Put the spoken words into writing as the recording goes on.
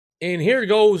And here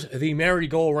goes the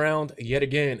merry-go-round yet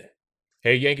again.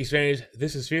 Hey Yankees fans,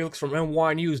 this is Felix from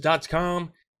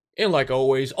NYYNEWS.com. And like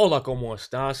always, hola como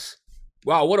estas?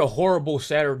 Wow, what a horrible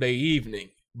Saturday evening.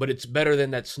 But it's better than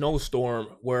that snowstorm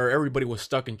where everybody was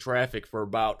stuck in traffic for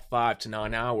about 5 to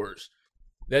 9 hours.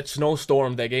 That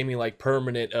snowstorm that gave me like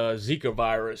permanent Zika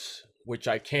virus, which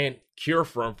I can't cure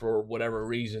from for whatever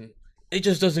reason. It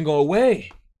just doesn't go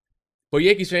away. But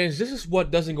Yankees fans, this is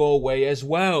what doesn't go away as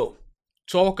well.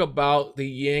 Talk about the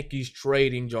Yankees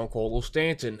trading Giancarlo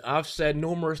Stanton. I've said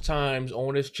numerous times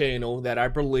on this channel that I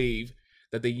believe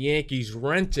that the Yankees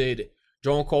rented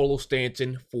Giancarlo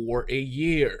Stanton for a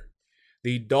year.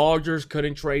 The Dodgers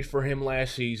couldn't trade for him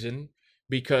last season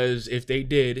because if they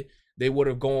did, they would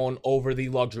have gone over the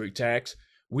luxury tax.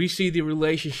 We see the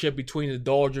relationship between the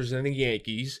Dodgers and the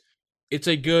Yankees. It's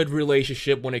a good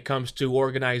relationship when it comes to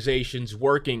organizations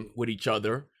working with each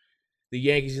other. The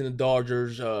Yankees and the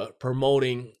Dodgers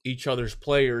promoting each other's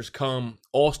players come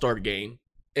All-Star game.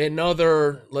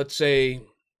 Another, let's say,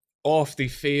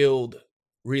 off-the-field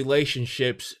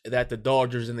relationships that the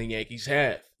Dodgers and the Yankees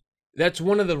have. That's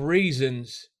one of the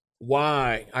reasons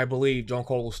why I believe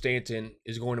Giancarlo Stanton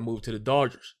is going to move to the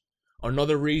Dodgers.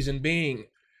 Another reason being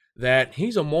that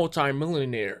he's a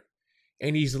multi-millionaire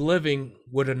and he's living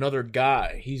with another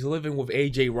guy. He's living with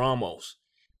A.J. Ramos.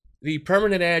 The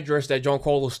permanent address that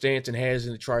Giancarlo Stanton has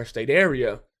in the tri-state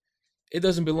area, it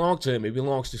doesn't belong to him. It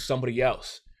belongs to somebody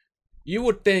else. You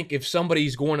would think if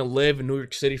somebody's going to live in New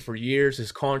York City for years,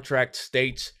 his contract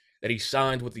states that he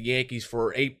signed with the Yankees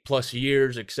for 8+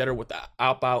 years, etc., with the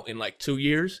opt-out in like 2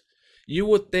 years, you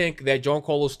would think that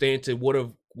Giancarlo Stanton would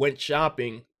have went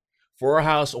shopping for a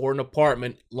house or an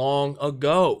apartment long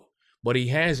ago, but he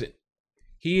hasn't.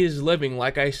 He is living,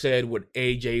 like I said, with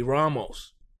A.J.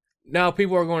 Ramos. Now,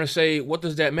 people are going to say, what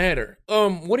does that matter?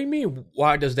 What do you mean,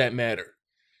 why does that matter?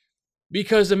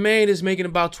 Because the man is making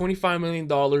about $25 million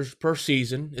per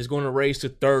season, is going to raise to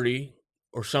 30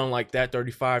 or something like that,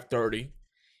 35, 30.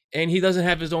 And he doesn't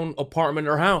have his own apartment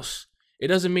or house. It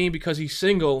doesn't mean because he's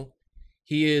single,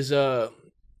 he is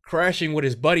crashing with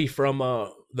his buddy from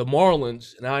the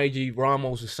Marlins, and A.J.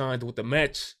 Ramos is signed with the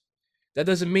Mets. That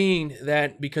doesn't mean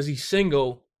that because he's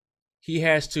single, he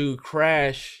has to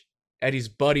crash at his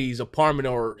buddy's apartment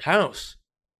or house.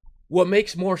 What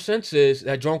makes more sense is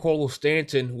that Giancarlo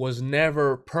Stanton was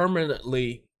never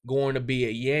permanently going to be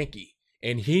a Yankee.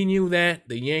 And he knew that,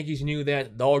 the Yankees knew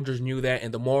that, the Dodgers knew that,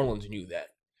 and the Marlins knew that.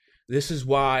 This is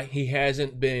why he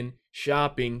hasn't been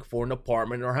shopping for an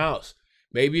apartment or house.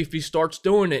 Maybe if he starts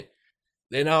doing it,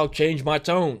 then I'll change my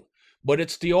tone. But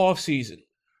it's the off season.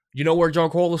 You know where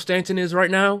Giancarlo Stanton is right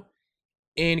now?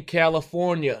 In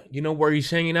California. You know where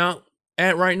he's hanging out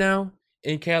at right now?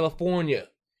 In California.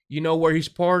 You know where he's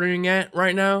partying at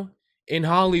right now? In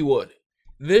Hollywood.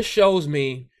 This shows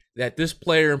me that this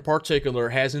player in particular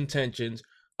has intentions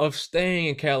of staying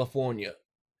in California.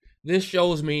 This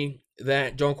shows me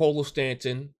that Giancarlo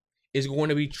Stanton is going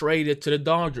to be traded to the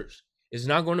Dodgers. It's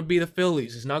not going to be the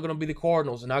Phillies. It's not going to be the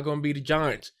Cardinals. It's not going to be the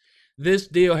Giants. This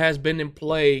deal has been in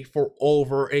play for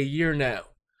over a year now.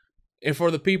 And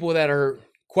for the people that are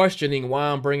questioning why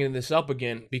I'm bringing this up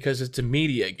again, because it's the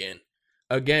media again.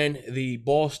 Again, the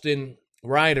Boston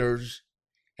writers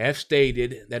have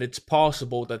stated that it's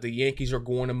possible that the Yankees are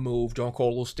going to move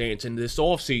Giancarlo Stanton this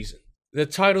offseason. The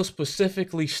title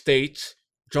specifically states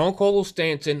Giancarlo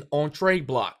Stanton on trade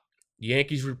block.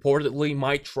 Yankees reportedly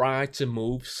might try to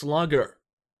move slugger.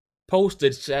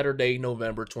 Posted Saturday,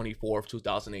 November 24th,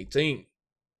 2018.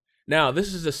 Now,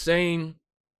 this is the same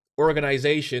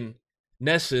organization,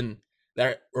 NESN,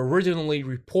 that originally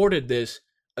reported this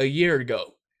a year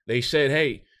ago. They said,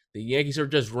 hey, the Yankees are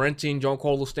just renting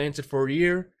Giancarlo Stanton for a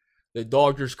year. The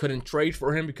Dodgers couldn't trade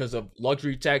for him because of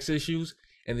luxury tax issues,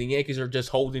 and the Yankees are just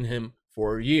holding him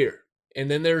for a year.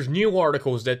 And then there's new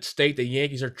articles that state the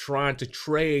Yankees are trying to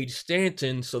trade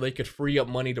Stanton so they could free up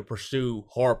money to pursue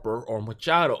Harper or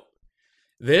Machado.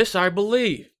 This, I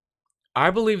believe.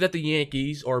 I believe that the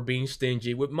Yankees are being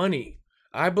stingy with money.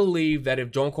 I believe that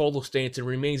if Giancarlo Stanton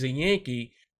remains a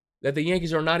Yankee, that the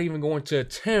Yankees are not even going to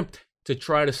attempt to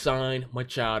try to sign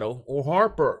Machado or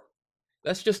Harper.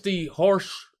 That's just the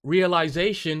harsh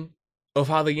realization of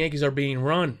how the Yankees are being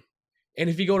run. And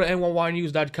if you go to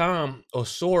NYYNEWS.com, a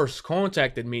source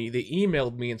contacted me. They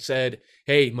emailed me and said,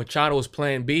 hey, Machado is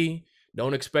plan B.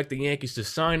 Don't expect the Yankees to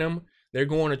sign him. They're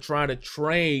going to try to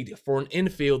trade for an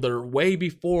infielder way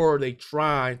before they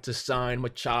try to sign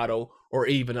Machado or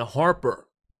even a Harper.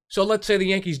 So let's say the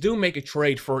Yankees do make a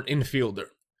trade for an infielder.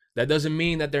 That doesn't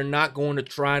mean that they're not going to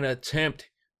try to attempt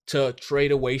to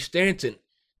trade away Stanton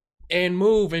and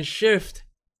move and shift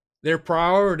their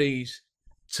priorities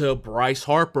to Bryce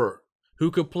Harper,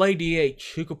 who could play DH,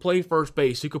 who could play first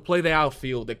base, who could play the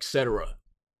outfield, etc.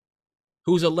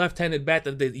 Who's a left-handed bat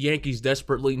that the Yankees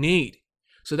desperately need.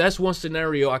 So that's one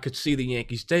scenario I could see the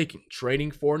Yankees taking.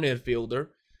 Trading for an infielder,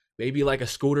 maybe like a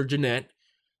Scooter Gennett,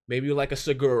 maybe like a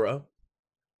Segura,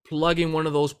 plugging one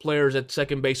of those players at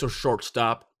second base or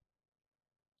shortstop,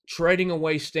 trading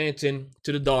away Stanton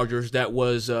to the Dodgers that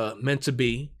was meant to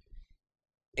be,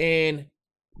 and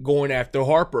going after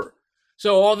Harper.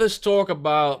 So all this talk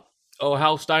about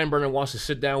how Steinbrenner wants to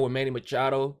sit down with Manny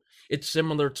Machado, it's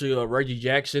similar to Reggie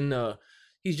Jackson.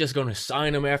 He's just going to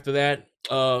sign him after that.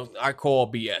 I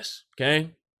call BS,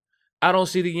 okay? I don't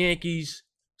see the Yankees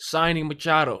signing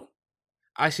Machado.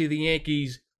 I see the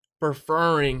Yankees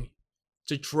preferring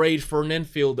to trade for an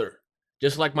infielder,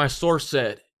 just like my source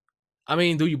said. I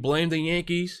mean, do you blame the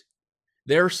Yankees?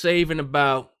 They're saving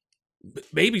about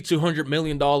maybe $200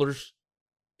 million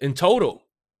in total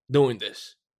doing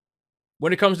this.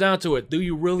 When it comes down to it, do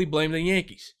you really blame the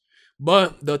Yankees?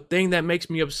 But the thing that makes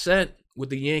me upset with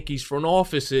the Yankees front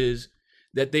office is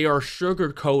that they are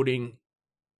sugarcoating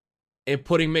and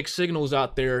putting mixed signals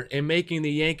out there and making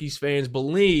the Yankees fans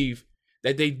believe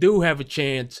that they do have a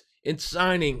chance in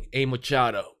signing a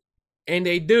Machado. And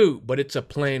they do, but it's a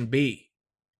plan B.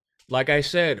 Like I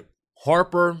said,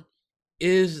 Harper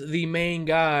is the main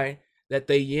guy that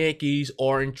the Yankees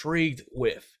are intrigued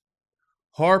with.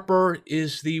 Harper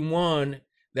is the one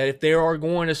that if they are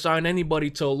going to sign anybody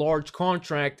to a large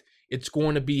contract, it's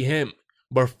going to be him.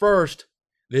 But first,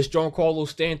 this Giancarlo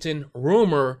Stanton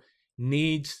rumor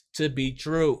needs to be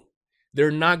true.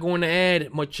 They're not going to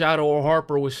add Machado or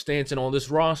Harper with Stanton on this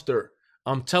roster.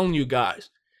 I'm telling you guys,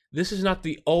 this is not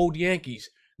the old Yankees.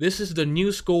 This is the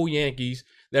new school Yankees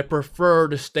that prefer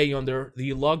to stay under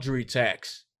the luxury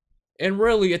tax. And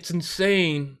really, it's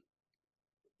insane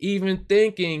even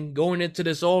thinking going into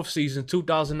this offseason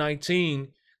 2019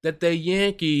 that the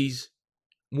Yankees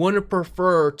wouldn't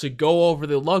prefer to go over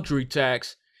the luxury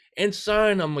tax and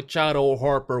sign a Machado or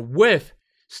Harper with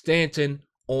Stanton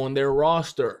on their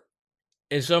roster.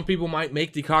 And some people might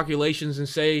make the calculations and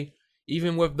say,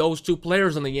 even with those two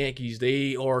players on the Yankees,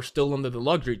 they are still under the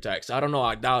luxury tax. I don't know.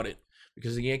 I doubt it.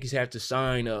 Because the Yankees have to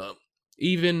sign,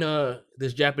 even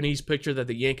this Japanese pitcher that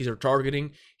the Yankees are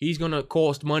targeting, he's going to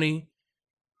cost money.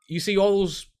 You see, all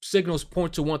those signals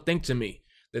point to one thing to me,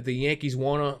 that the Yankees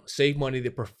want to save money. They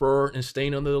prefer and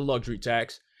staying under the luxury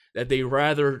tax, that they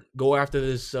rather go after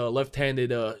this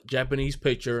left-handed Japanese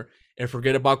pitcher and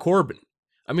forget about Corbin.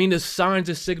 I mean, the signs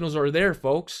and signals are there,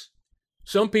 folks.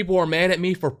 Some people are mad at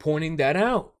me for pointing that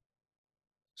out.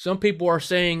 Some people are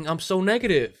saying I'm so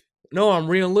negative. No, I'm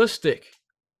realistic.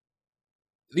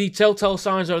 The telltale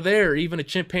signs are there. Even a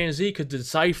chimpanzee could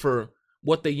decipher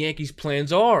what the Yankees'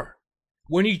 plans are.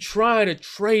 When you try to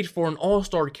trade for an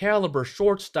all-star caliber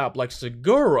shortstop like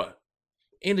Segura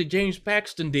in the James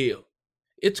Paxton deal,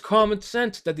 it's common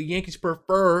sense that the Yankees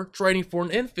prefer trading for an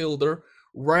infielder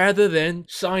rather than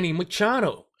signing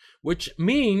Machado, which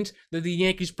means that the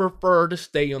Yankees prefer to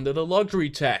stay under the luxury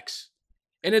tax.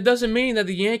 And it doesn't mean that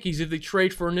the Yankees, if they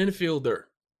trade for an infielder,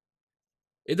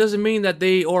 it doesn't mean that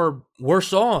they are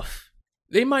worse off.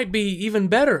 They might be even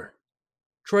better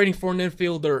trading for an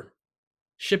infielder,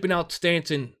 shipping out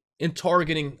Stanton, and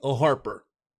targeting a Harper.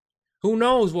 Who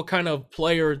knows what kind of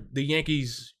player the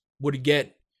Yankees would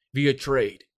get via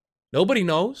trade? Nobody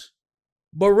knows.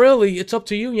 But really, it's up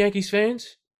to you, Yankees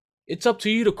fans. It's up to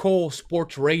you to call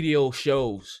sports radio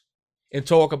shows and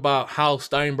talk about Hal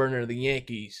Steinbrenner and the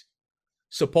Yankees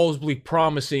supposedly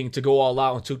promising to go all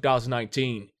out in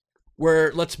 2019.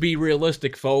 Where, let's be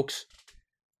realistic, folks,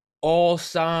 all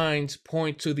signs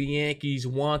point to the Yankees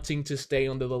wanting to stay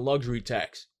under the luxury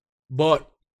tax. But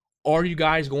are you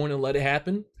guys going to let it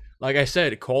happen? Like I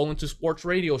said, call into sports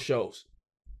radio shows.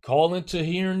 Call into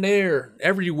here and there,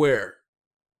 everywhere.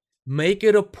 Make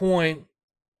it a point.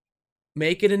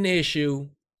 Make it an issue.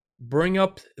 Bring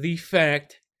up the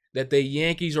fact that the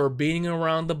Yankees are beating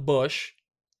around the bush.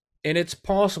 And it's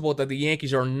possible that the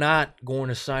Yankees are not going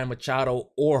to sign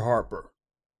Machado or Harper.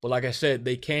 But like I said,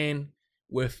 they can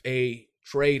with a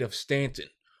trade of Stanton.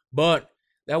 But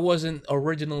that wasn't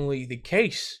originally the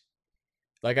case.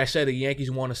 Like I said, the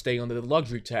Yankees want to stay under the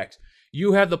luxury tax.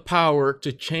 You have the power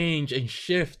to change and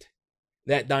shift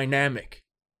that dynamic.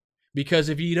 Because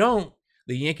if you don't,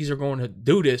 the Yankees are going to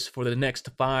do this for the next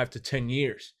 5 to 10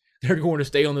 years. They're going to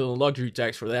stay under the luxury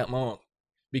tax for that long.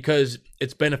 Because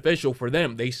it's beneficial for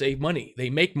them. They save money. They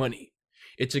make money.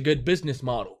 It's a good business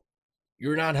model.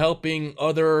 You're not helping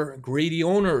other greedy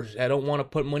owners that don't want to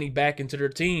put money back into their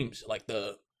teams, like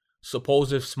the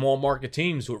supposed small market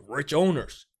teams with rich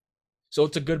owners. So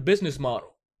it's a good business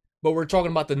model. But we're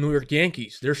talking about the New York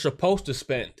Yankees. They're supposed to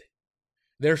spend.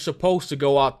 They're supposed to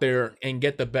go out there and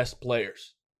get the best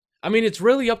players. I mean, it's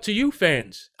really up to you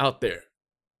fans out there.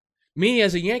 Me,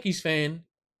 as a Yankees fan,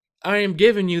 I am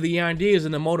giving you the ideas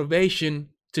and the motivation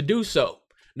to do so.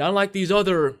 Not like these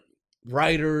other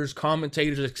writers,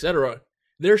 commentators, etc.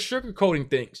 They're sugarcoating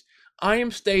things. I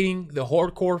am stating the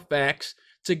hardcore facts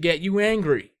to get you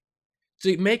angry,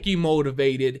 to make you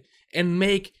motivated, and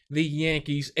make the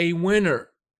Yankees a winner.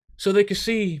 So they can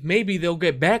see maybe they'll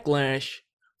get backlash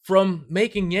from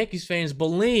making Yankees fans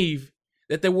believe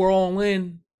that they were all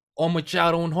in on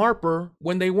Machado and Harper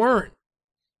when they weren't.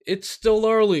 It's still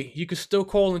early. You can still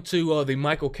call into the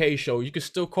Michael K show. You can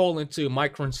still call into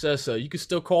Mike Francesa. You can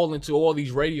still call into all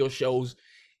these radio shows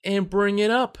and bring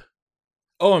it up.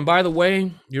 Oh, and by the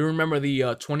way, you remember the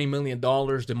 $20 million the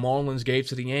Marlins gave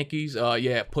to the Yankees?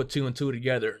 Yeah, put 2 and 2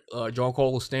 together.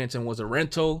 Giancarlo Stanton was a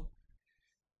rental.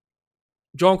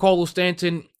 Giancarlo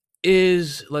Stanton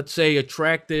is, let's say,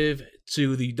 attractive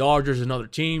to the Dodgers and other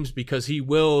teams because he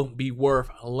will be worth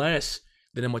less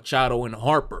than a Machado and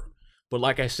Harper. But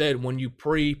like I said, when you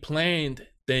pre-planned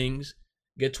things,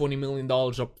 get $20 million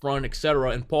up front, etc.,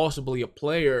 and possibly a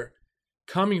player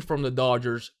coming from the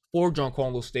Dodgers for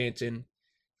Giancarlo Stanton,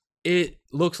 it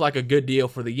looks like a good deal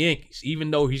for the Yankees.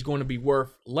 Even though he's going to be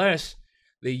worth less,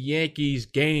 the Yankees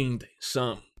gained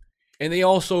some. And they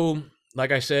also,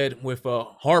 like I said, with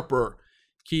Harper,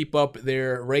 keep up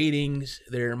their ratings,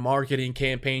 their marketing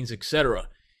campaigns, etc.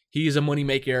 He is a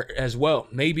moneymaker as well.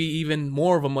 Maybe even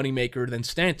more of a moneymaker than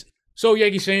Stanton. So,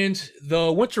 Yankees fans,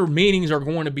 the winter meetings are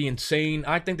going to be insane.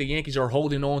 I think the Yankees are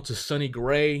holding on to Sonny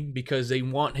Gray because they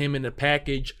want him in the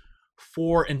package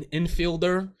for an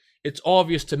infielder. It's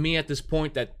obvious to me at this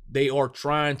point that they are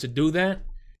trying to do that.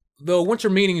 The winter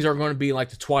meetings are going to be like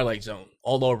the Twilight Zone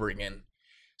all over again.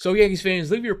 So, Yankees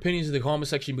fans, leave your opinions in the comment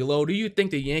section below. Do you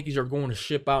think the Yankees are going to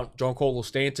ship out Giancarlo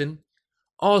Stanton?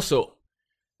 Also,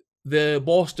 the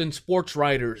Boston sports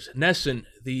writers, NESN,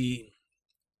 the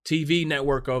TV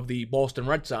network of the Boston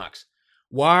Red Sox,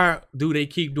 why do they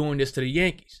keep doing this to the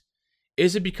Yankees?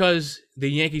 Is it because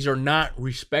the Yankees are not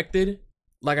respected?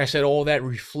 Like I said, all that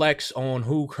reflects on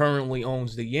who currently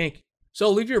owns the Yankees.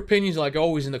 So leave your opinions, like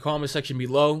always, in the comment section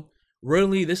below.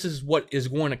 Really, this is what is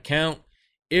going to count.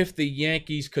 If the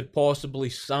Yankees could possibly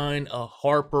sign a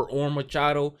Harper or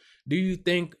Machado, do you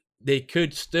think they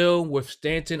could still with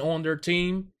Stanton on their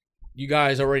team? You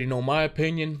guys already know my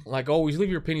opinion. Like always, leave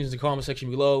your opinions in the comment section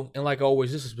below. And like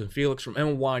always, this has been Felix from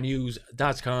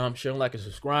NYYNEWS.com. Share, like, and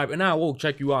subscribe. And I will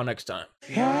check you out next time.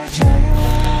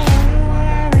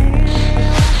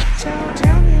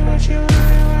 Tell me what you